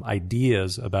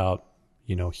ideas about,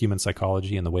 human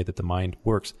psychology and the way that the mind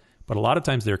works. But a lot of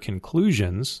times their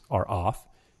conclusions are off,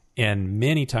 and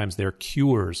many times their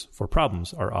cures for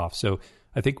problems are off. So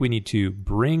I think we need to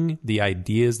bring the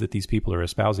ideas that these people are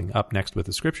espousing up next with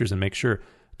the scriptures and make sure,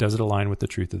 does it align with the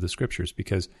truth of the scriptures?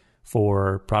 Because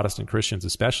for Protestant Christians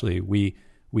especially, we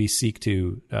seek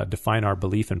to define our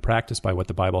belief and practice by what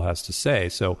the Bible has to say.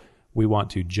 So we want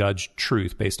to judge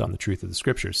truth based on the truth of the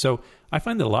scriptures. So I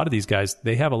find that a lot of these guys,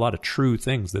 they have a lot of true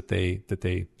things that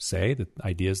they say, the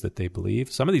ideas that they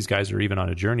believe. Some of these guys are even on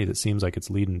a journey that seems like it's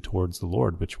leading towards the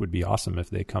Lord, which would be awesome if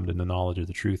they come to the knowledge of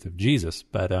the truth of Jesus.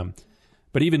 But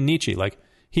even Nietzsche,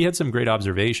 he had some great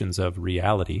observations of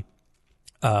reality.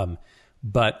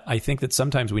 But I think that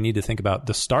sometimes we need to think about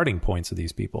the starting points of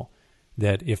these people.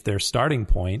 That if their starting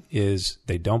point is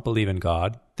they don't believe in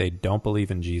God, they don't believe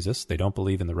in Jesus, they don't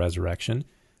believe in the resurrection,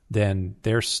 then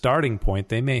their starting point,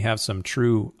 they may have some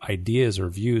true ideas or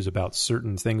views about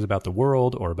certain things about the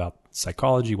world or about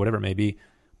psychology, whatever it may be,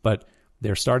 but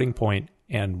their starting point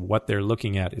and what they're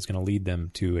looking at is going to lead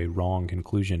them to a wrong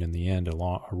conclusion in the end,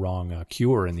 a wrong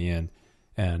cure in the end.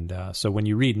 And so when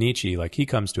you read Nietzsche, he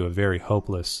comes to a very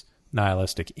hopeless,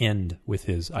 nihilistic end with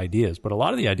his ideas. But a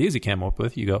lot of the ideas he came up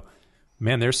with, you go,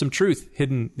 man, there's some truth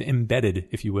embedded,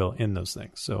 if you will, in those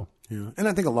things. So, yeah. And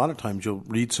I think a lot of times you'll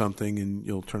read something and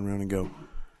you'll turn around and go,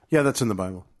 yeah, that's in the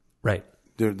Bible. Right.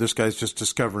 This guy's just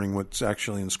discovering what's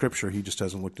actually in Scripture. He just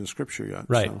hasn't looked in Scripture yet.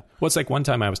 Right. So. Well, it's like one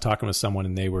time I was talking with someone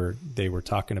and they were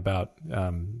talking about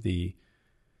the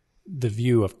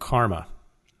view of karma,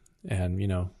 and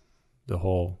the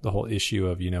whole issue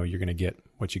of you're going to get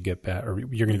what you get back, or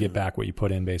you're going to get back what you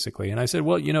put in, basically. And I said,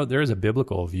 well, there is a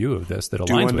biblical view of this that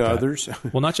aligns with that. Do unto others.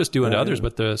 Well, not just do unto others,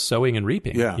 but the sowing and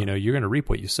reaping. Yeah. You're going to reap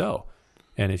what you sow.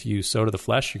 And if you sow to the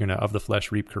flesh, you're going to of the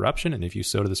flesh reap corruption. And if you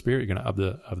sow to the spirit, you're going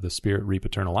to of the spirit reap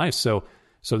eternal life. So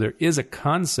there is a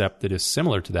concept that is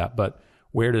similar to that. But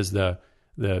where does the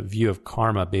view of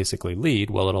karma basically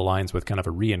lead? Well, it aligns with kind of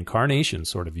a reincarnation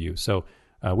sort of view. So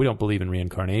we don't believe in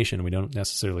reincarnation. We don't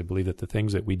necessarily believe that the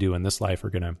things that we do in this life are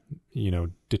going to,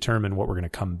 determine what we're going to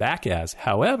come back as.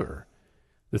 However,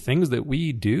 the things that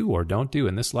we do or don't do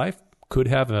in this life could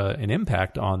have an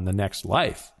impact on the next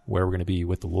life, where we're going to be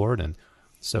with the Lord. And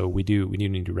so we do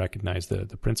need to recognize the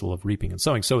principle of reaping and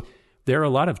sowing. So there are a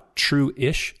lot of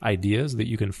true-ish ideas that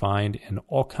you can find in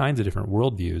all kinds of different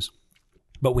worldviews,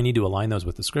 but we need to align those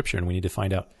with the Scripture, and we need to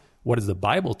find out, what does the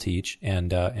Bible teach,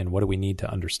 and what do we need to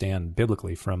understand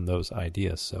biblically from those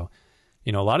ideas? So,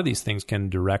 a lot of these things can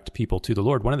direct people to the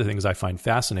Lord. One of the things I find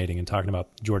fascinating in talking about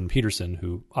Jordan Peterson,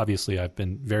 who obviously I've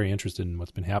been very interested in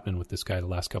what's been happening with this guy the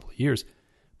last couple of years.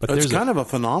 But it's kind of a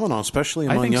phenomenon, especially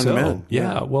among young men.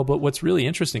 Yeah. Well, but what's really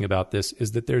interesting about this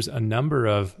is that there's a number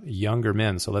of younger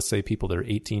men, so let's say people that are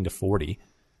 18 to 40,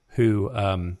 who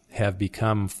have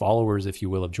become followers, if you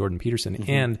will, of Jordan Peterson. Mm-hmm.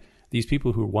 And these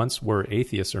people who once were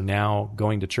atheists are now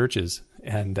going to churches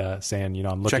and saying,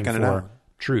 I'm looking for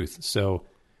truth. So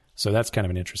that's kind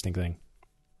of an interesting thing.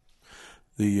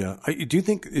 I do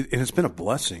think, and it's been a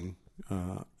blessing,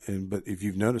 but if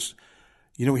you've noticed,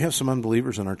 we have some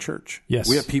unbelievers in our church. Yes.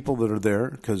 We have people that are there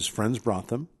because friends brought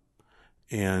them,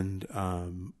 and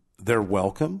they're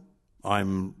welcome.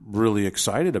 I'm really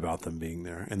excited about them being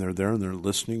there, and they're there and they're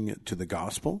listening to the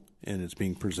gospel, and it's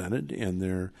being presented, and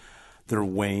they're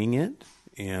weighing it,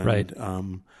 and right.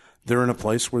 They're in a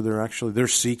place where they're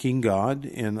seeking God,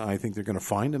 and I think they're going to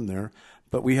find Him there.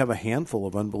 But we have a handful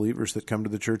of unbelievers that come to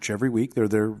the church every week. They're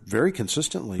there very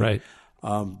consistently, right?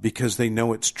 Because they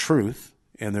know it's truth,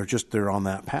 and they're on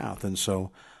that path. And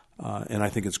so, and I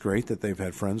think it's great that they've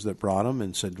had friends that brought them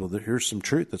and said, well, here's some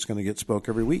truth that's going to get spoke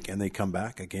every week. And they come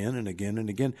back again and again and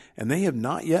again. And they have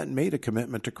not yet made a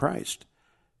commitment to Christ.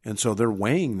 And so they're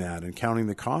weighing that and counting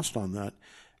the cost on that.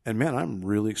 And man, I'm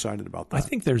really excited about that. I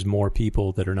think there's more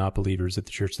people that are not believers at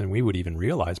the church than we would even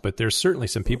realize. But there's certainly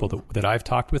some people that I've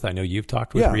talked with. I know you've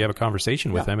talked with. Yeah. Where you have a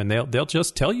conversation with them, and they'll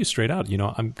just tell you straight out.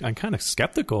 I'm kind of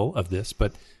skeptical of this,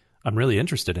 but I'm really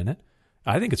interested in it.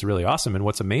 I think it's really awesome. And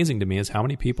what's amazing to me is how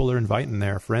many people are inviting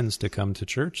their friends to come to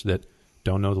church that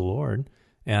don't know the Lord.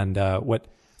 And what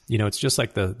it's just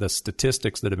like the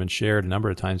statistics that have been shared a number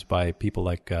of times by people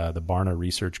like the Barna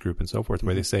Research Group and so forth,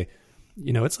 where they say,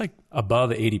 it's like above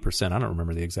 80%. I don't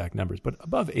remember the exact numbers, but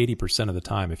above 80% of the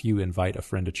time, if you invite a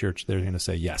friend to church, they're going to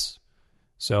say yes.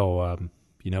 So,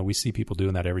 we see people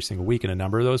doing that every single week, and a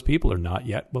number of those people are not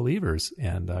yet believers,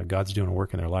 and God's doing a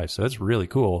work in their life. So that's really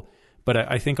cool. But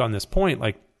I think on this point,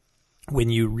 like when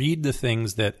you read the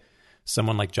things that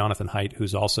someone like Jonathan Haidt,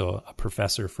 who's also a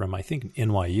professor from, I think,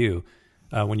 NYU,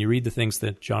 when you read the things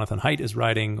that Jonathan Haidt is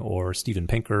writing, or Steven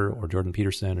Pinker, or Jordan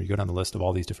Peterson, or you go down the list of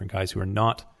all these different guys who are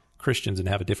not Christians and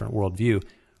have a different worldview,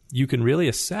 you can really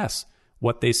assess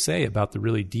what they say about the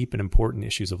really deep and important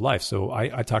issues of life. So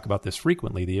I talk about this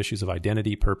frequently, the issues of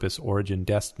identity, purpose, origin,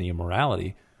 destiny, and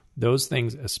morality. Those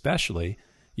things especially,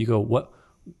 you go, what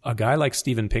a guy like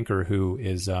Steven Pinker, who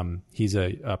is he's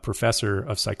a professor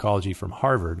of psychology from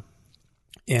Harvard.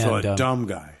 And, so a dumb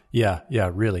guy. Yeah,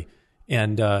 really.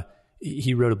 And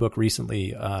he wrote a book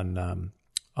recently on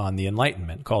the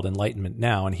Enlightenment called Enlightenment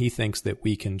Now, and he thinks that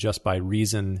we can just by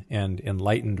reason and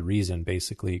enlightened reason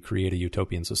basically create a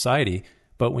utopian society.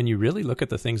 But when you really look at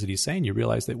the things that he's saying, you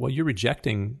realize that, well, you're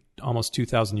rejecting almost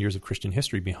 2,000 years of Christian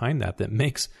history behind that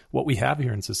makes what we have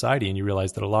here in society. And you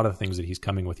realize that a lot of the things that he's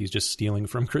coming with, he's just stealing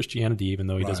from Christianity, even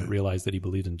though he doesn't realize that he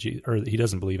believes in Jesus, or he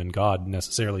doesn't believe in God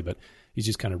necessarily, but he's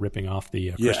just kind of ripping off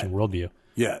the Christian worldview.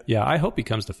 Yeah. I hope he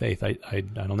comes to faith. I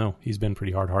don't know. He's been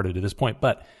pretty hard-hearted to this point,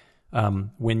 but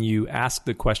when you ask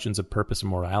the questions of purpose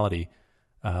and morality,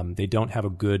 they don't have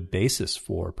a good basis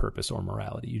for purpose or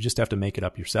morality. You just have to make it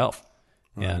up yourself.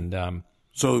 Right. And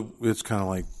so it's kind of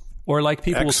like, or like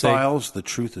people will say, X-Files, the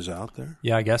truth is out there.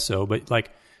 Yeah, I guess so. But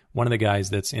like one of the guys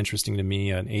that's interesting to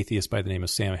me, an atheist by the name of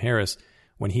Sam Harris,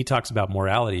 when he talks about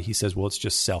morality, he says, well, it's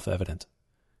just self-evident.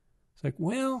 It's like,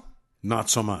 well, not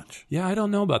so much. Yeah, I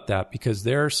don't know about that, because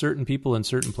there are certain people in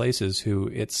certain places who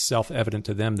it's self-evident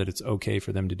to them that it's okay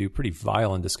for them to do pretty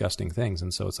vile and disgusting things.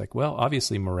 And so it's like, well,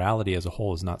 obviously morality as a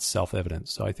whole is not self-evident.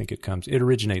 So I think it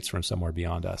originates from somewhere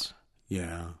beyond us.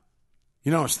 Yeah.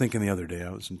 I was thinking the other day,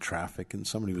 I was in traffic and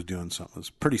somebody was doing something that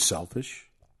was pretty selfish.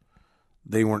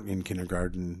 They weren't in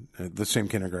kindergarten, the same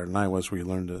kindergarten I was, where you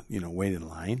learn to, wait in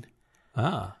line.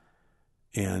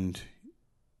 And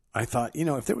I thought,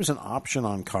 if there was an option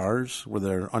on cars where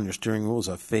there on your steering wheel is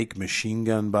a fake machine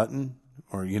gun button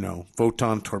or,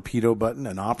 photon torpedo button,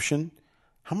 an option,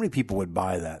 how many people would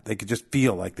buy that? They could just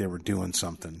feel like they were doing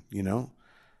something,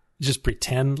 Just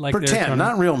pretend like they're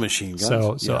not real machine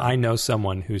guns. So I know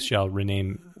someone who shall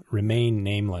remain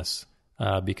nameless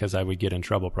because I would get in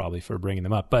trouble probably for bringing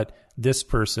them up. But this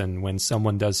person, when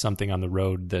someone does something on the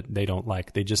road that they don't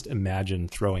like, they just imagine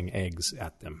throwing eggs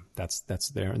at them. That's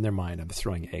there in their mind. I'm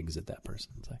throwing eggs at that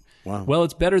person. It's like, wow. Well,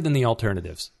 it's better than the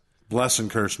alternatives. Bless and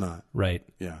curse not. Right.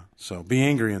 Yeah. So be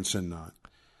angry and sin not.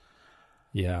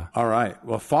 Yeah. All right.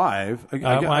 Well, 5.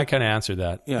 I kind of answered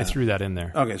that. Yeah. I threw that in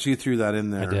there. Okay, so you threw that in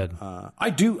there. I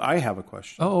did. I have a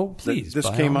question. Oh, please. This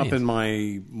came up in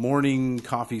my morning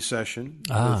coffee session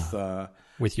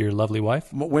with your lovely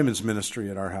wife? Women's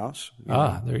ministry at our house.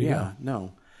 There you go. Yeah,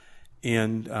 no.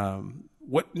 And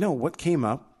what came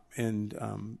up,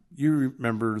 and you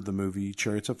remember the movie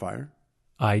Chariots of Fire?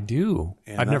 I do.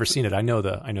 And I've never seen it. I know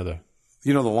the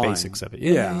the line. Basics of it.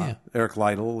 Yeah. Eric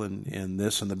Lytle and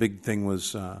this, and the big thing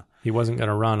was he wasn't going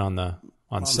to run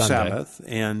on Sunday. Sabbath,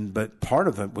 but part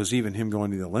of it was even him going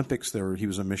to the Olympics. He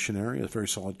was a missionary, a very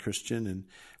solid Christian, and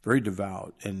very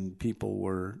devout, and people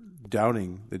were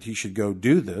doubting that he should go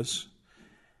do this.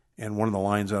 And one of the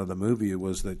lines out of the movie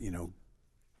was that,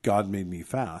 God made me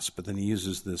fast, but then he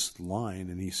uses this line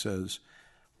and he says,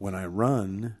 when I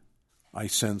run, I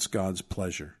sense God's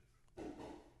pleasure.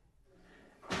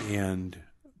 And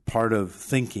part of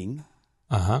thinking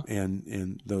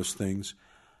and those things,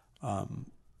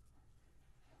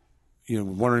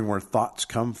 wondering where thoughts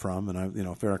come from. And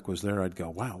if Eric was there, I'd go,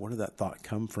 wow, where did that thought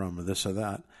come from, or this or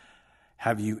that?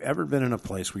 Have you ever been in a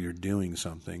place where you're doing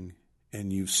something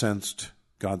and you've sensed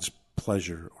God's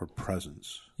pleasure or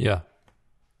presence? Yeah.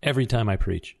 Every time I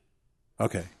preach.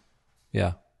 Okay.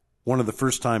 Yeah. One of the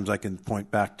first times I can point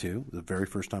back to, the very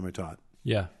first time I taught.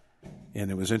 Yeah. And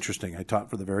it was interesting. I taught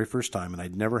for the very first time, and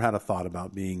I'd never had a thought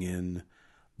about being in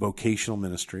vocational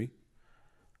ministry.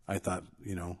 I thought,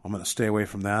 I'm going to stay away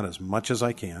from that as much as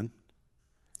I can.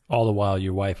 All the while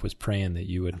your wife was praying that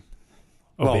you would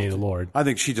obey the Lord. I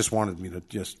think she just wanted me to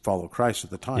just follow Christ at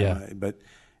the time. Yeah. But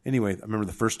anyway, I remember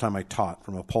the first time I taught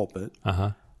from a pulpit,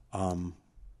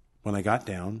 when I got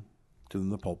down to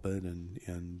the pulpit,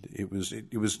 and it was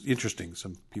interesting.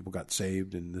 Some people got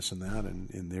saved and this and that,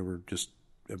 and they were just,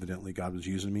 evidently God was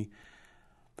using me.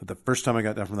 But the first time I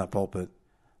got down from that pulpit,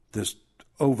 this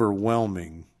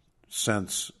overwhelming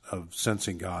sense of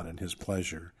sensing God and His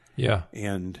pleasure. Yeah.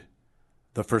 And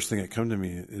the first thing that come to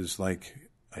me is like,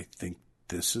 I think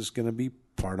this is going to be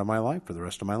part of my life for the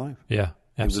rest of my life. Yeah,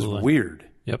 absolutely. It was weird.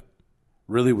 Yep.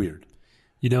 Really weird.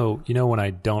 You know when I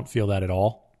don't feel that at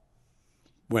all?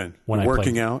 When I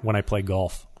working play, out? When I play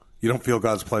golf. You don't feel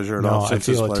God's pleasure at no, all? I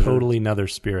feel a totally another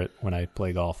spirit when I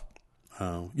play golf.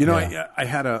 Oh. You know, I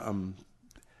had a...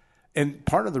 and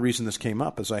part of the reason this came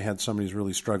up is I had somebody who's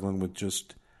really struggling with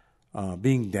just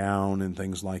being down and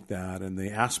things like that. And they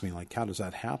asked me, like, how does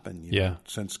that happen? You know,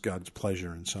 sense God's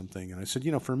pleasure in something. And I said,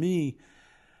 for me,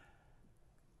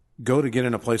 go to get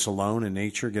in a place alone in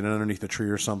nature, get underneath a tree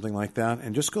or something like that,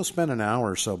 and just go spend an hour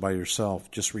or so by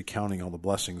yourself just recounting all the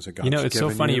blessings that God's given you. It's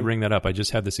so funny you bring that up. I just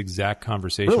had this exact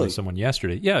conversation with someone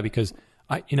yesterday. Yeah, because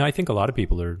I think a lot of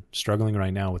people are struggling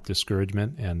right now with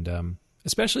discouragement, and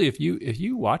especially if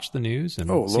you watch the news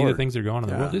and see the things that are going on in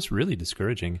the world, it's really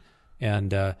discouraging.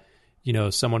 And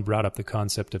someone brought up the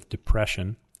concept of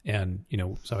depression, and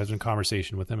so I was in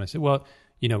conversation with them. I said, well,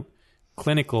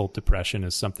 clinical depression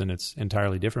is something that's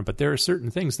entirely different, but there are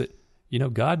certain things that,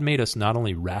 God made us not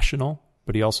only rational,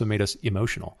 but He also made us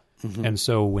emotional. Mm-hmm. And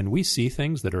so when we see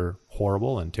things that are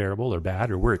horrible and terrible or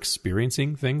bad, or we're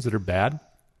experiencing things that are bad,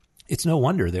 it's no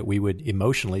wonder that we would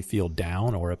emotionally feel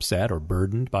down or upset or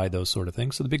burdened by those sort of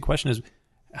things. So the big question is,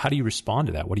 how do you respond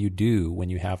to that? What do you do when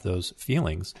you have those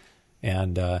feelings?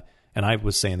 And I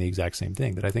was saying the exact same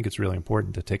thing, that I think it's really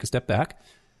important to take a step back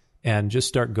and just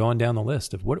start going down the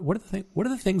list of what are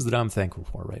the things that I'm thankful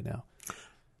for right now.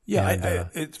 Yeah,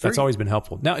 that's always been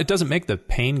helpful. Now, it doesn't make the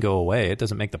pain go away. It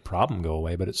doesn't make the problem go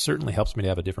away, but it certainly helps me to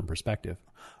have a different perspective.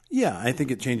 Yeah, I think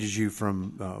it changes you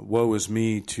from woe is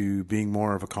me to being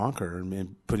more of a conqueror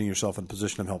and putting yourself in a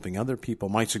position of helping other people.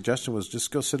 My suggestion was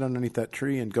just go sit underneath that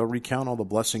tree and go recount all the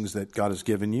blessings that God has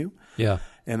given you. Yeah.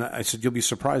 And I said, you'll be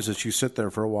surprised as you sit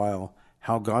there for a while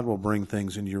how God will bring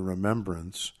things into your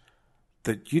remembrance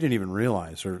that you didn't even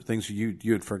realize, or things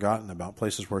you had forgotten about,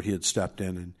 places where He had stepped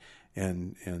in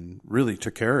and really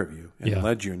took care of you and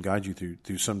led you and guided you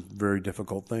through some very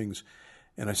difficult things.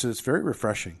 And I said, it's very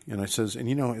refreshing. And I says, and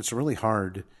it's really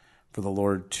hard for the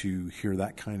Lord to hear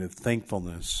that kind of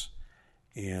thankfulness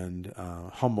and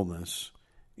humbleness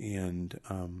and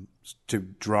to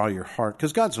draw your heart,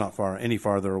 because God's not any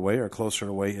farther away or closer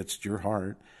away. It's your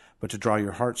heart. But to draw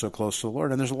your heart so close to the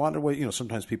Lord. And there's a lot of ways,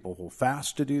 sometimes people will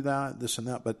fast to do that, this and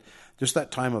that. But just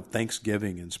that time of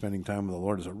thanksgiving and spending time with the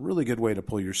Lord is a really good way to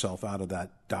pull yourself out of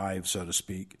that dive, so to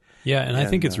speak. Yeah, and I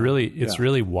think it's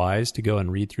really wise to go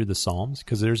and read through the Psalms,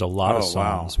 because there's a lot of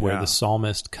Psalms where the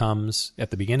psalmist comes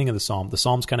at the beginning of the Psalm. The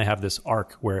Psalms kind of have this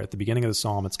arc where at the beginning of the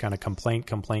Psalm, it's kind of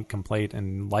complaint,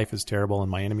 and life is terrible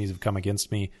and my enemies have come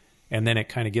against me. And then it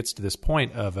kind of gets to this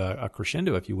point of a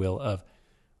crescendo, if you will, of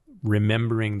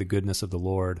remembering the goodness of the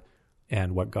Lord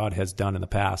and what God has done in the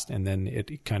past, and then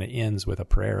it kind of ends with a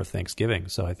prayer of thanksgiving.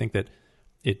 So I think that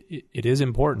it is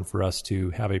important for us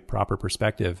to have a proper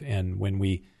perspective, and when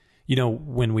we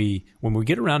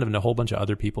get around a whole bunch of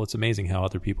other people, it's amazing how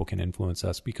other people can influence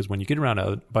us, because when you get around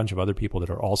a bunch of other people that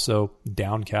are also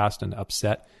downcast and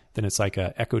upset, then it's like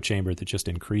an echo chamber that just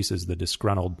increases the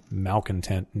disgruntled,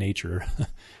 malcontent nature.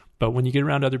 But when you get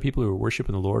around other people who are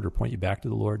worshiping the Lord or point you back to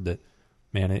the Lord, that,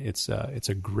 man, it's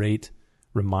a great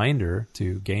reminder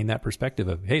to gain that perspective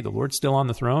of, hey, the Lord's still on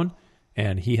the throne,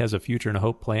 and He has a future and a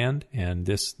hope planned, and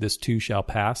this too shall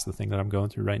pass, the thing that I'm going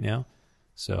through right now.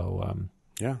 So,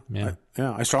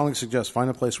 I strongly suggest find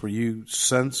a place where you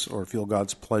sense or feel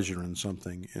God's pleasure in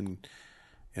something,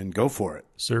 and go for it.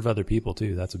 Serve other people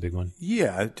too. That's a big one.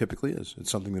 Yeah, it typically is.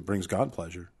 It's something that brings God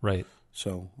pleasure. Right.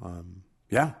 So,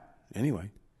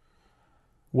 anyway.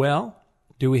 Well,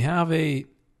 do we have a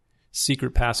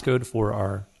secret passcode for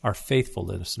our faithful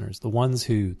listeners, the ones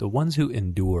who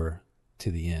endure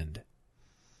to the end?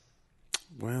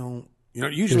 Well,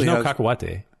 usually there's no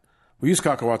cacahuate. We used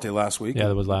cacahuate last week. Yeah,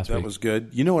 that was last week. That was good.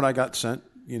 You know what I got sent,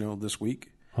 this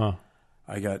week? Huh.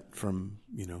 I got from,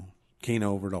 Kane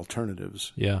over at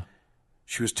Alternatives. Yeah.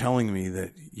 She was telling me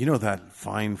that, that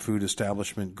fine food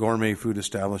establishment, gourmet food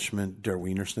establishment, Der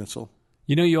Wiener Schnitzel?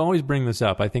 You always bring this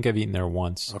up. I think I've eaten there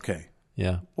once. Okay.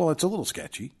 Yeah. Well, it's a little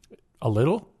sketchy. A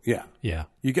little? Yeah. Yeah.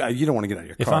 You don't want to get out of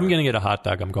your car. If I'm going to get a hot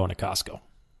dog, I'm going to Costco.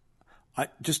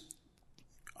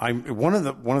 One of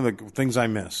the things I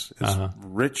miss is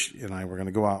Rich and I were going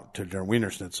to go out to Der Wiener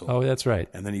Schnitzel. Oh, that's right.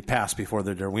 And then he passed before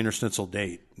the Der Wiener Schnitzel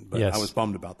date. But yes. I was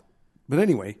bummed about that. But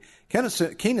anyway, Kana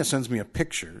sends me a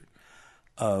picture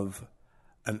of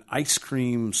an ice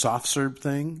cream soft serve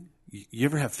thing. You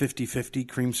ever have 50-50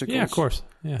 creamsicles? Yeah, of course.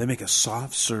 Yeah. They make a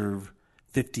soft serve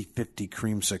 50-50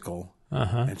 creamsicle.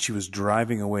 and she was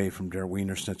driving away from Der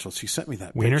Wiener Schnitzel. She sent me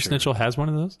that Wiener picture. Schnitzel has one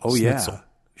of those? Oh, Schnitzel. yeah.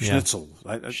 Schnitzel.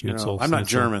 Schnitzel, I'm not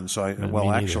Schnitzel. German, so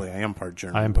actually, I am part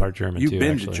German. I am part German, You've too,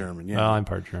 been actually. to German, yeah. Well, I'm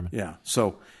part German. Yeah.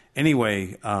 So,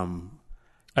 anyway,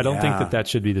 I don't think that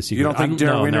should be the secret. You don't think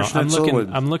Der Wiener Schnitzel would...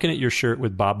 I'm looking at your shirt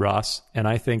with Bob Ross, and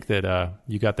I think that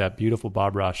you got that beautiful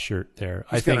Bob Ross shirt there.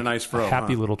 He's got a nice fro,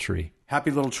 Happy little tree.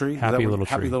 Happy little tree? Happy little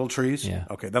tree. Happy little trees? Yeah.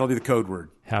 Okay, that'll be the code word.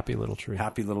 Happy little tree.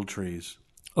 Happy little trees.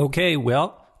 Okay,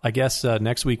 well, I guess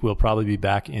next week we'll probably be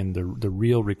back in the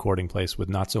real recording place with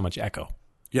not so much echo.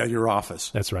 Yeah, your office.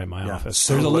 That's right, my office.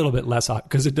 So There's a little bit less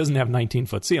because it doesn't have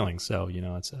 19-foot ceilings, so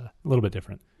it's a little bit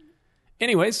different.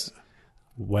 Anyways,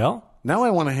 well, now I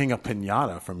want to hang a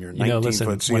piñata from your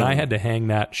 19-foot ceiling. When I had to hang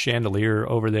that chandelier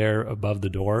over there above the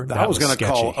door, that was going to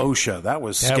sketchy. call OSHA. That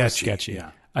was sketchy. That was sketchy.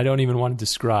 Yeah. I don't even want to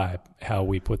describe how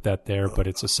we put that there, but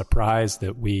it's a surprise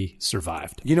that we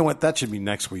survived. You know what? That should be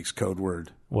next week's code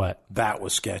word. What? That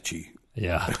was sketchy.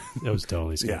 Yeah, that was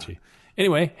totally sketchy.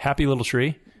 Anyway, happy little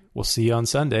tree. We'll see you on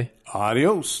Sunday.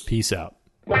 Adios. Peace out.